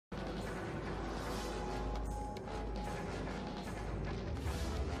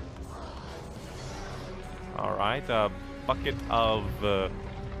right? A bucket of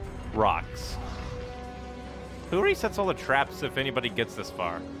rocks. Who resets all the traps if anybody gets this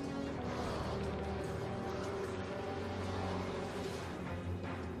far?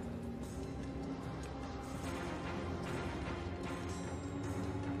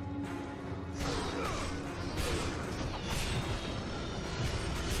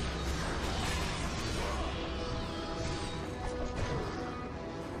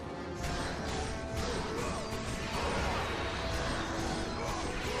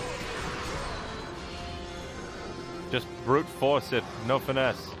 Just brute force it, no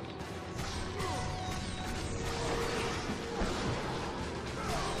finesse.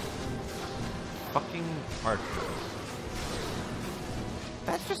 Fucking archers.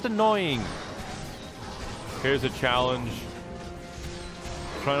 That's just annoying. Here's a challenge.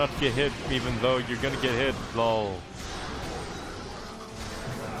 Try not to get hit even though you're gonna get hit, lol.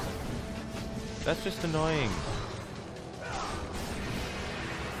 That's just annoying.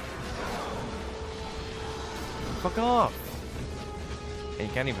 Fuck off! And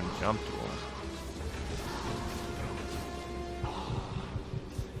you can't even jump to him.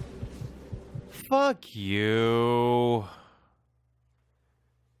 Fuck you.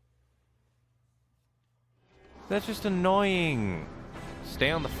 That's just annoying.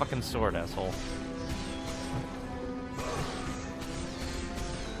 Stay on the fucking sword, asshole.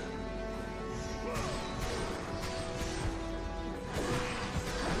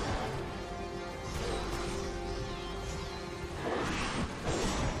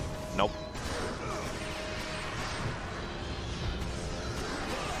 Nope.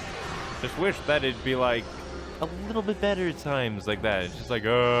 Just wish that it'd be like a little bit better at times like that. It's just like,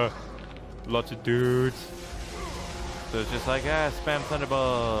 lots of dudes. So it's just like, spam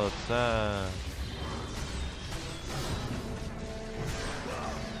thunderbolts,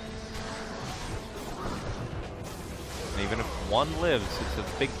 And even if one lives, it's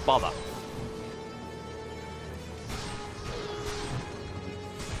a big bother.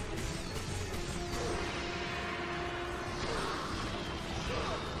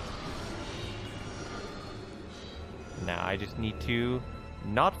 Now I just need to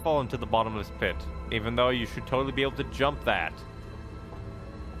not fall into the bottomless pit, even though you should totally be able to jump that.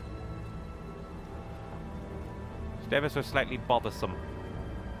 It's ever so slightly bothersome.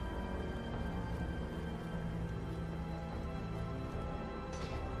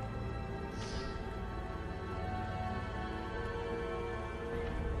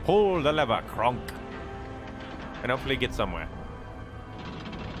 Pull the lever, Kronk, and hopefully get somewhere.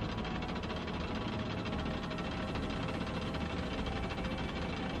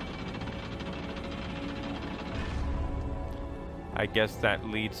 I guess that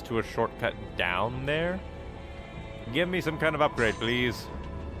leads to a shortcut down there. Give me some kind of upgrade, please.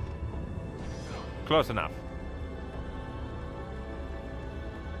 Close enough.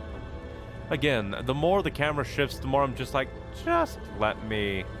 Again, the more the camera shifts, the more I'm just like, just let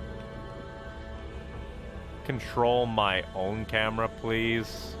me control my own camera,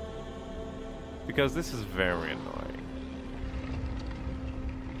 please. Because this is very annoying.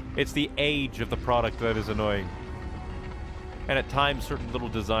 It's the age of the product that is annoying. And at times, certain little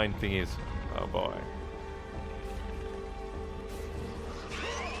design thingies. Oh boy.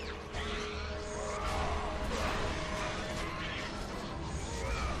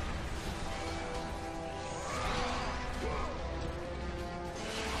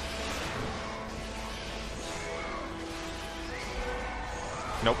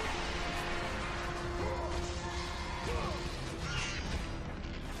 Nope.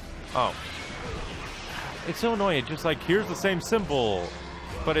 Oh. It's so annoying, just like, here's the same symbol,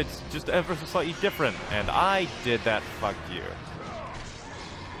 but it's just ever so slightly different, and I did that, fuck you.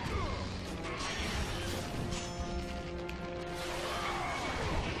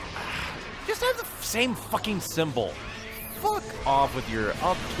 Just have the same fucking symbol. Fuck off with your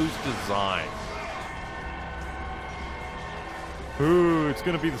obtuse design. Ooh, it's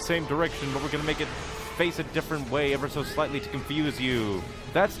gonna be the same direction, but we're gonna make it face a different way ever so slightly to confuse you.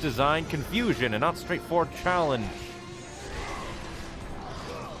 That's design confusion and not straightforward challenge.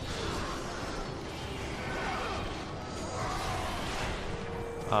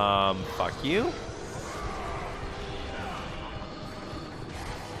 Fuck you.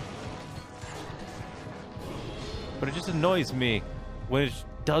 But it just annoys me when it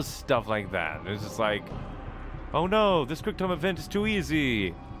does stuff like that. It's just like, oh no, this quick time event is too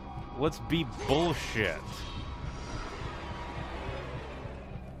easy. Let's be bullshit.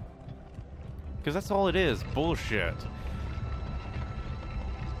 Because that's all it is, bullshit.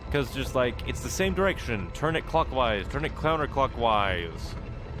 Because just like, it's the same direction. Turn it clockwise, turn it counterclockwise.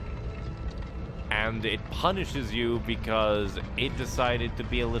 And and it punishes you because it decided to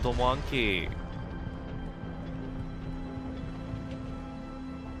be a little wonky.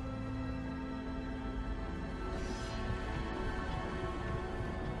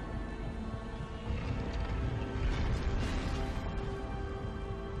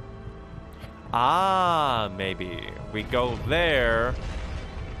 Ah, maybe. We go there,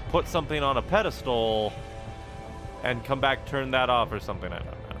 put something on a pedestal, and come back, turn that off or something, I don't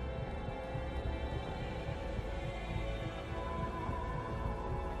know.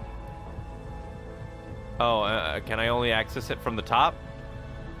 Oh, can I only access it from the top?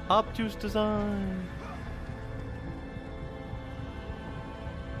 Obtuse design.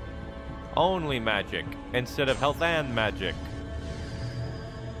 Only magic, instead of health and magic.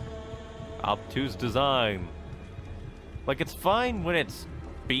 Obtuse design. Like, it's fine when it's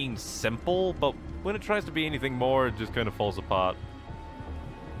being simple, but when it tries to be anything more, it just kind of falls apart.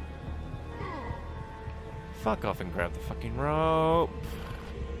 Fuck off and grab the fucking rope.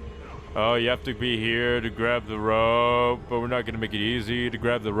 Oh, you have to be here to grab the rope, but we're not gonna make it easy to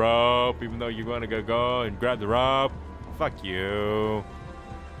grab the rope, even though you wanna go and grab the rope. Fuck you.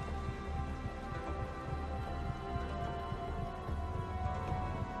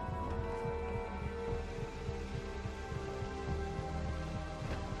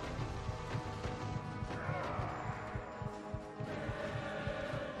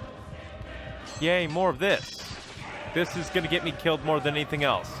 Yay, more of this. This is gonna get me killed more than anything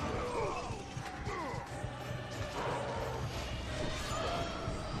else.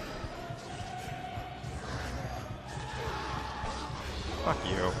 Fuck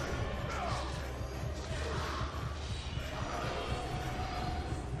you.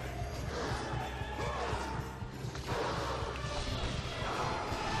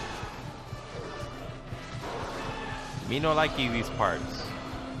 Me no like these parts.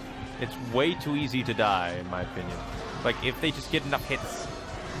 It's way too easy to die, in my opinion. Like, if they just get enough hits.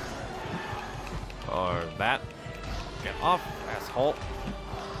 Or that. Get off, asshole.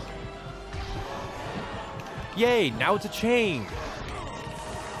 Yay, now it's a chain!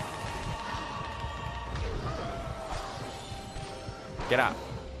 Get out.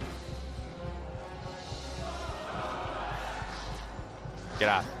 Get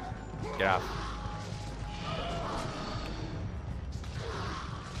out. Get out.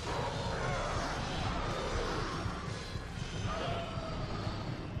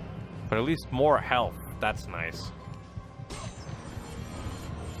 But at least more health. That's nice.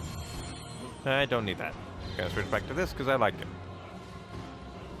 I don't need that. Gonna switch back to this because I like it.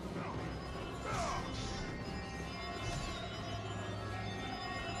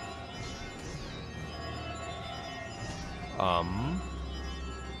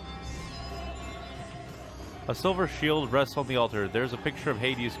 A silver shield rests on the altar. There's a picture of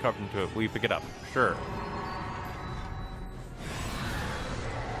Hades carved into it. Will you pick it up? Sure.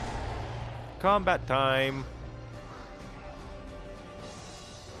 Combat time.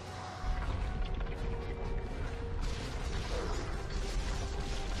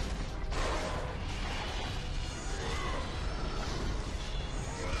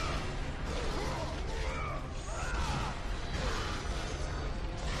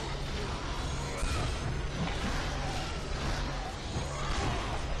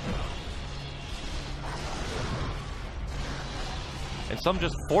 And some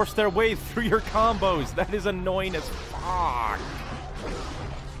just force their way through your combos. That is annoying as fuck.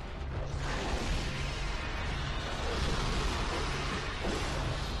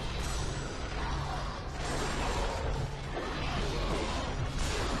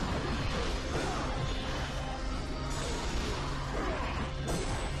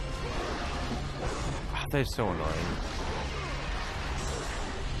 Oh, they're so annoying.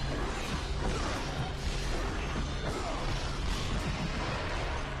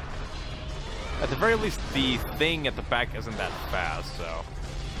 At the very least, the thing at the back isn't that fast, so...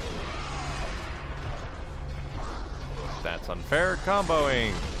 That's unfair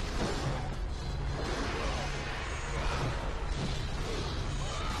comboing!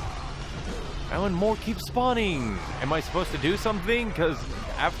 Oh, and more keep spawning! Am I supposed to do something? Because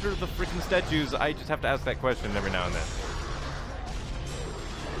after the freaking statues, I just have to ask that question every now and then.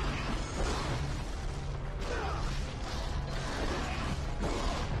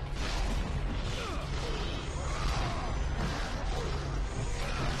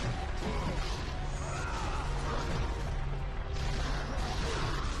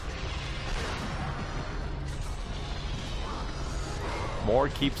 More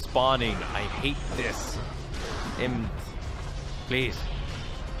keep spawning. I hate this. Please.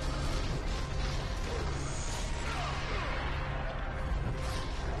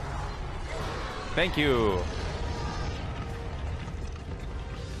 Thank you.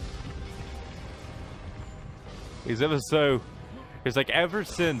 He's ever so... It's like ever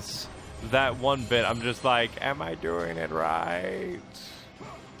since that one bit, I'm just like, am I doing it right?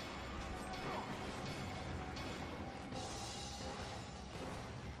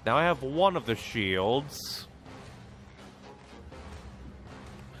 Now I have one of the shields.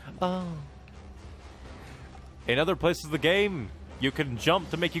 Oh. In other places of the game, you can jump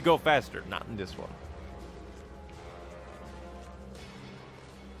to make you go faster. Not in this one.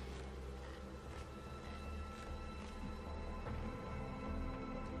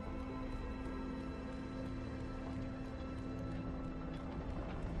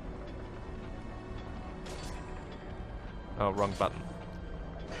 Oh, wrong button.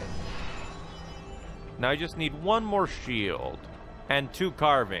 Now I just need one more shield and 2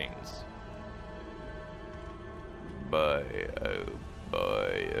 carvings. Boy,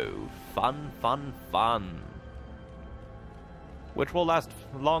 oh, fun, fun, fun. Which will last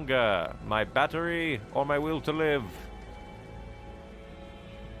longer, my battery or my will to live?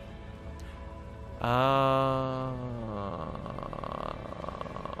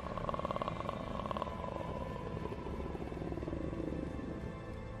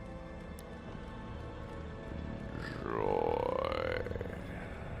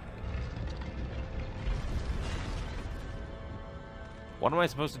 What am I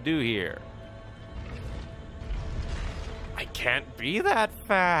supposed to do here? I can't be that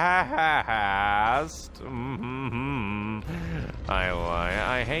fast.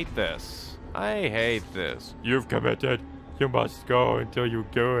 I hate this. I hate this. You've committed. You must go until you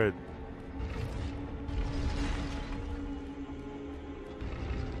do it.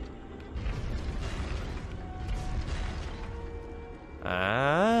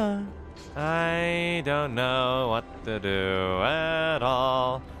 I don't know what to do at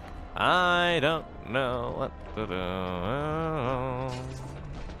all. I don't know what to do.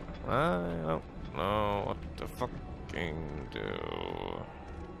 I don't know what to fucking do.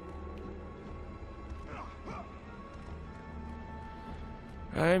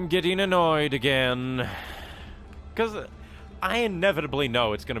 I'm getting annoyed again. Because I inevitably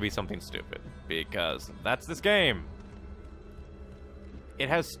know it's going to be something stupid. Because that's this game. It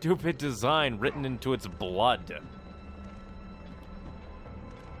has stupid design written into its blood.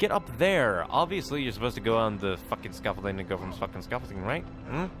 Get up there. Obviously, you're supposed to go on the fucking scaffolding and go from fucking scaffolding, right?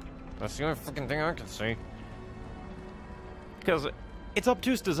 That's the only fucking thing I can see. Because it's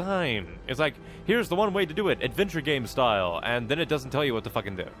obtuse design. It's like, here's the one way to do it, adventure game style, and then it doesn't tell you what to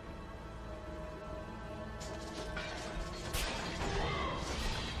fucking do.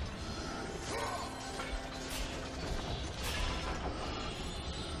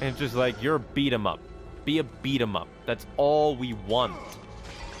 And it's just like, you're a beat 'em up. Be a beat 'em up. That's all we want.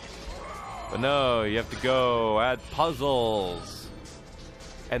 But no, you have to go add puzzles.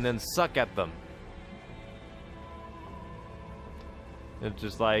 And then suck at them. It's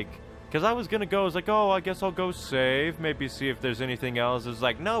just like, because I was going to go, I was like, oh, I guess I'll go save. Maybe see if there's anything else. It's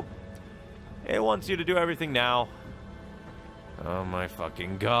like, nope. It wants you to do everything now. Oh my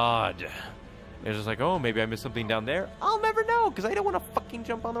fucking god. It's just like, oh, maybe I missed something down there. I'll never know, because I don't want to fucking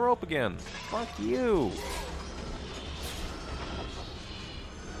jump on the rope again. Fuck you.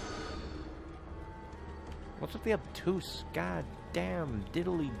 What's with the obtuse, goddamn,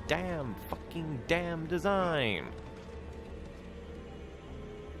 diddly damn, fucking damn design?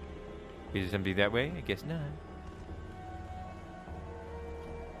 Is it something that way? I guess not.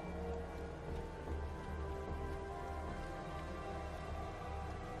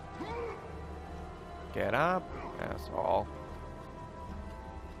 Get up, asshole.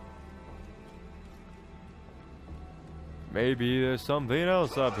 Maybe there's something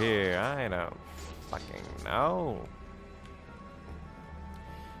else up here. I don't fucking know.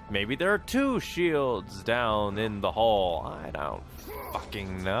 Maybe there are 2 shields down in the hall. I don't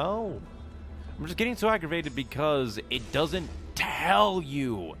fucking know. I'm just getting so aggravated because it doesn't tell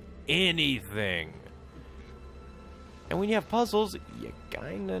you anything. And when you have puzzles, you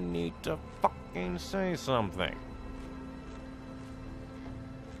kinda need to fucking say something.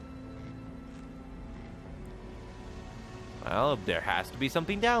 Well, there has to be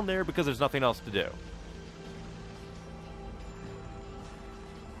something down there because there's nothing else to do.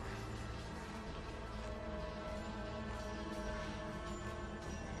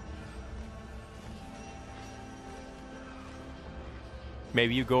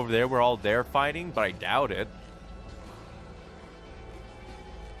 Maybe you go over there where all they're fighting, but I doubt it.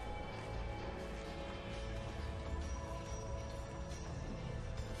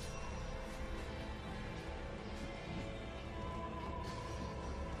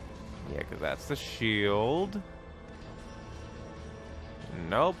 Okay, because that's the shield.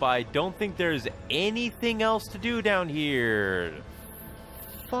 Nope, I don't think there's anything else to do down here.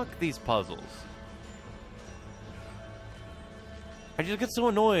 Fuck these puzzles. I just get so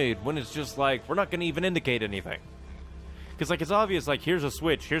annoyed when it's just like, we're not going to even indicate anything. Because, like, it's obvious, like, here's a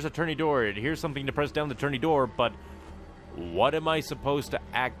switch, here's a turny door, here's something to press down the turny door, but what am I supposed to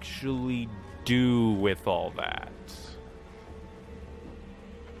actually do with all that?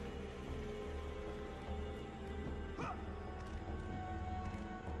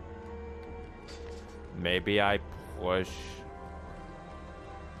 Maybe I push.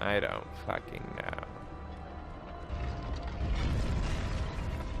 I don't fucking know.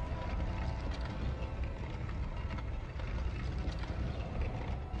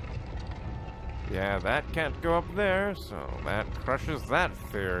 Yeah, that can't go up there, so that crushes that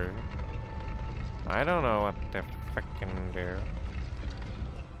theory. I don't know what to fucking do.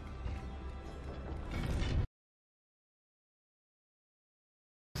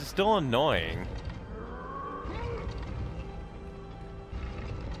 This is still annoying.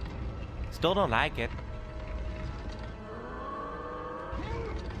 Still don't like it.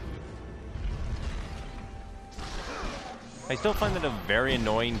 I still find it a very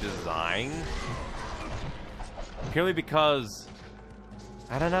annoying design. Purely because,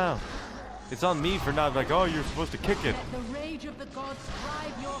 I don't know. It's on me for not like, oh, you're supposed to kick it. Let the rage of the gods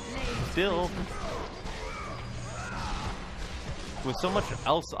drive your blades. Still, with so much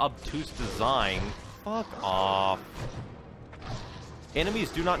else obtuse design, fuck off. Enemies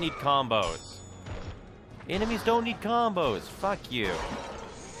do not need combos. Enemies don't need combos. Fuck you.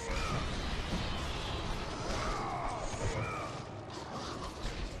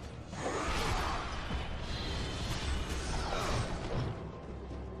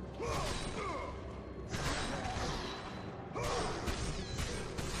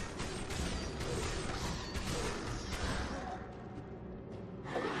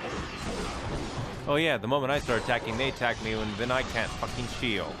 Oh yeah, the moment I start attacking, they attack me, and then I can't fucking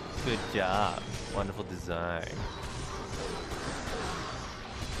shield. Good job. Wonderful design.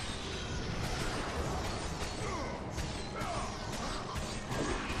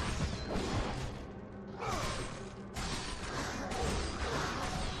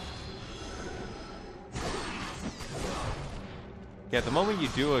 Yeah, the moment you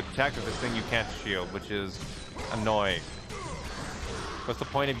do attack with this thing, you can't shield, which is annoying. What's the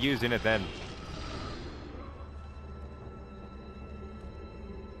point of using it then?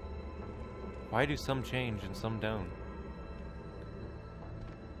 Why do some change and some don't?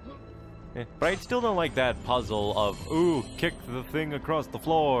 Yeah, but I still don't like that puzzle of, ooh, kick the thing across the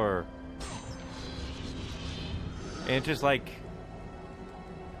floor. And it's just like,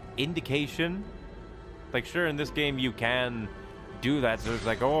 indication. Like, sure, in this game you can do that, so it's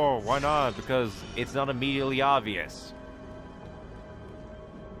like, oh, why not? Because it's not immediately obvious.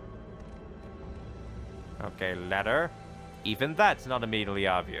 Okay, ladder. Even that's not immediately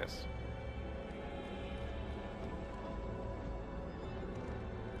obvious.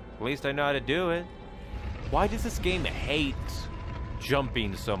 At least I know how to do it. Why does this game hate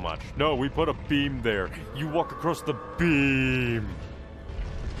jumping so much? No, we put a beam there. You walk across the beam.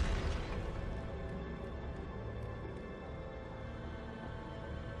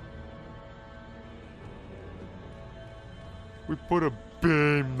 We put a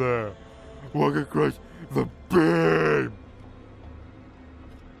beam there. Walk across the beam.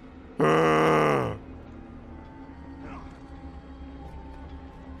 Ah.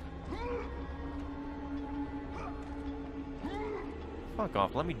 Fuck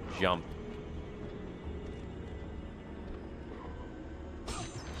off, let me jump.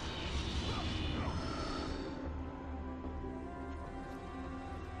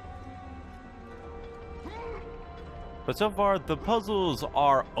 But so far, the puzzles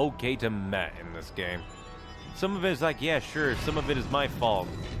are okay to met in this game. Some of it is like, yeah, sure, some of it is my fault.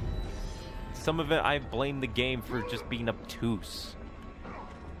 Some of it, I blame the game for just being obtuse.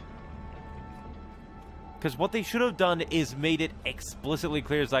 Because what they should have done is made it explicitly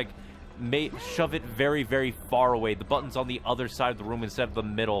clear. It's like, shove it very, very far away. The button's on the other side of the room instead of the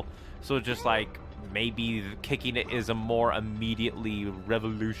middle. So just like, maybe kicking it is a more immediately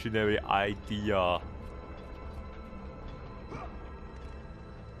revolutionary idea.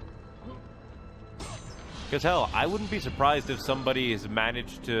 Because hell, I wouldn't be surprised if somebody has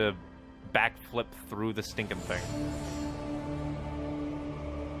managed to backflip through the stinking thing.